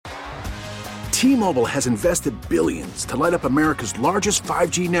T-Mobile has invested billions to light up America's largest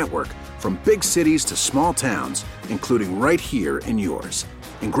 5G network, from big cities to small towns, including right here in yours.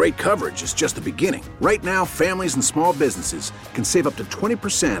 And great coverage is just the beginning. Right now, families and small businesses can save up to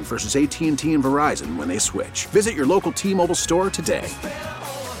 20% versus AT&T and Verizon when they switch. Visit your local T-Mobile store today.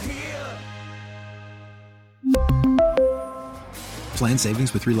 Plan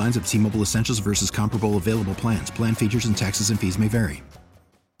savings with 3 lines of T-Mobile Essentials versus comparable available plans. Plan features and taxes and fees may vary.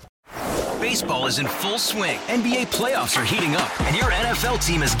 Baseball is in full swing. NBA playoffs are heating up, and your NFL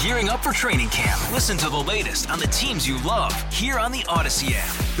team is gearing up for training camp. Listen to the latest on the teams you love here on the Odyssey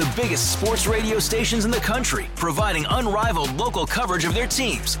app. The biggest sports radio stations in the country, providing unrivaled local coverage of their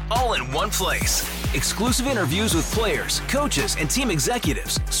teams, all in one place. Exclusive interviews with players, coaches, and team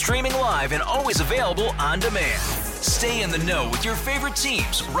executives, streaming live and always available on demand. Stay in the know with your favorite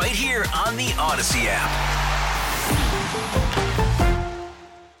teams right here on the Odyssey app.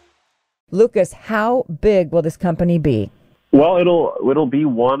 Lucas, how big will this company be? Well, it'll be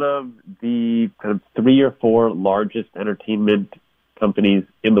one of the kind of 3 or 4 largest entertainment companies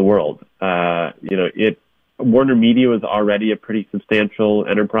in the world. Warner Media was already a pretty substantial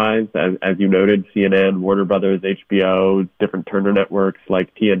enterprise, as you noted. CNN, Warner Brothers, HBO, different Turner networks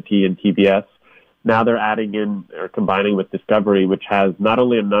like TNT and TBS. Now they're adding in or combining with Discovery, which has not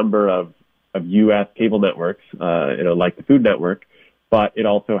only a number of U.S. cable networks, like the Food Network, but it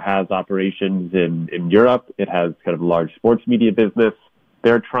also has operations in Europe. It has kind of a large sports media business.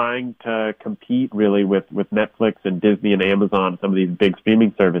 They're trying to compete really with Netflix and Disney and Amazon, some of these big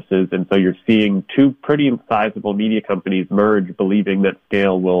streaming services. And so you're seeing 2 pretty sizable media companies merge, believing that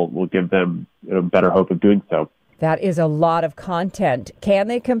scale will give them better hope of doing so. That is a lot of content. Can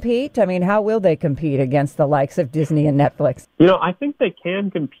they compete? I mean, how will they compete against the likes of Disney and Netflix? I think they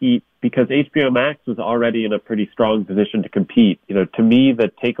can compete because HBO Max was already in a pretty strong position to compete. To me,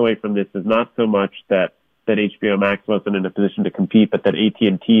 the takeaway from this is not so much that HBO Max wasn't in a position to compete, but that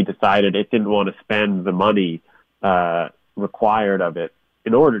AT&T decided it didn't want to spend the money required of it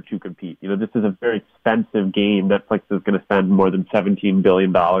in order to compete. This is a very expensive game. Netflix is going to spend more than $17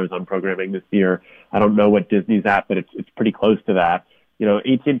 billion on programming this year. I don't know what Disney's at, but it's pretty close to that.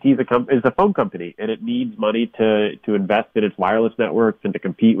 AT&T is a phone company, and it needs money to invest in its wireless networks and to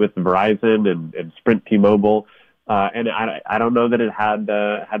compete with Verizon and Sprint T-Mobile. And I don't know that it had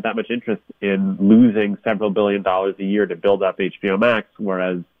that much interest in losing several $billions a year to build up HBO Max,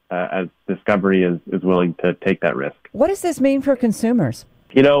 whereas as Discovery is willing to take that risk. What does this mean for consumers?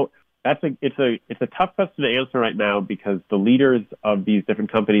 It's a tough question to answer right now because the leaders of these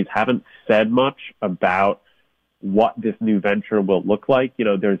different companies haven't said much about what this new venture will look like.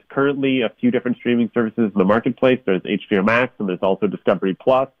 There's currently a few different streaming services in the marketplace. There's HBO Max and there's also Discovery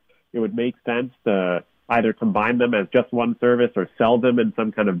Plus. It would make sense to either combine them as just one service or sell them in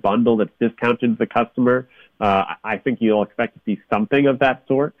some kind of bundle that's discounted to the customer. I think you'll expect to see something of that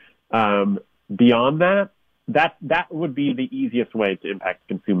sort. Beyond that would be the easiest way to impact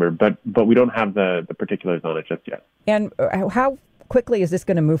the consumer, but we don't have the particulars on it just yet. And how quickly is this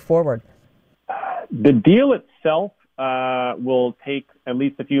going to move forward? The deal itself will take at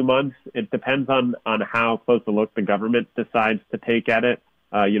least a few months. It depends on how close a look the government decides to take at it.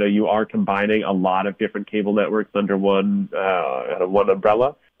 You are combining a lot of different cable networks under one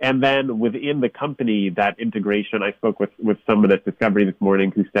umbrella. And then within the company, that integration, I spoke with someone at Discovery this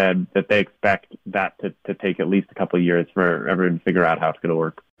morning who said that they expect that to take at least a couple of years for everyone to figure out how it's going to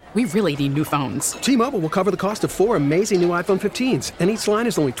work. We really need new phones. T-Mobile will cover the cost of 4 amazing new iPhone 15s, and each line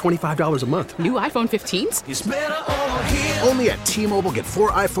is only $25 a month. New iPhone 15s? It's better over here. Only at T-Mobile, get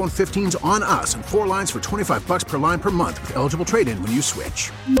 4 iPhone 15s on us and 4 lines for $25 per line per month with eligible trade-in when you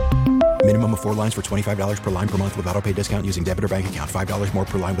switch. Minimum of 4 lines for $25 per line per month with autopay discount using debit or bank account. $5 more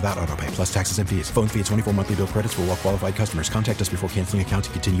per line without autopay, plus taxes and fees. Phone fee at 24 monthly bill credits for well-qualified customers. Contact us before canceling account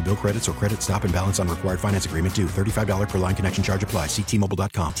to continue bill credits or credit stop and balance on required finance agreement due. $35 per line connection charge applies. See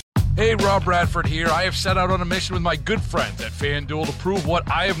T-Mobile.com. Hey, Rob Bradford here. I have set out on a mission with my good friends at FanDuel to prove what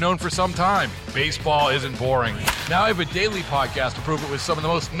I have known for some time. Baseball isn't boring. Now I have a daily podcast to prove it with some of the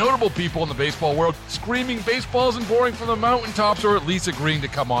most notable people in the baseball world, screaming baseball isn't boring from the mountaintops, or at least agreeing to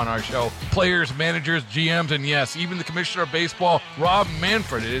come on our show. Players, managers, GMs, and yes, even the commissioner of baseball, Rob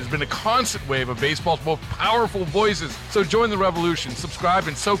Manfred. It has been a constant wave of baseball's most powerful voices. So join the revolution. Subscribe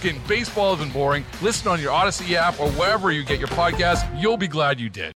and soak in Baseball Isn't Boring. Listen on your Odyssey app or wherever you get your podcasts. You'll be glad you did.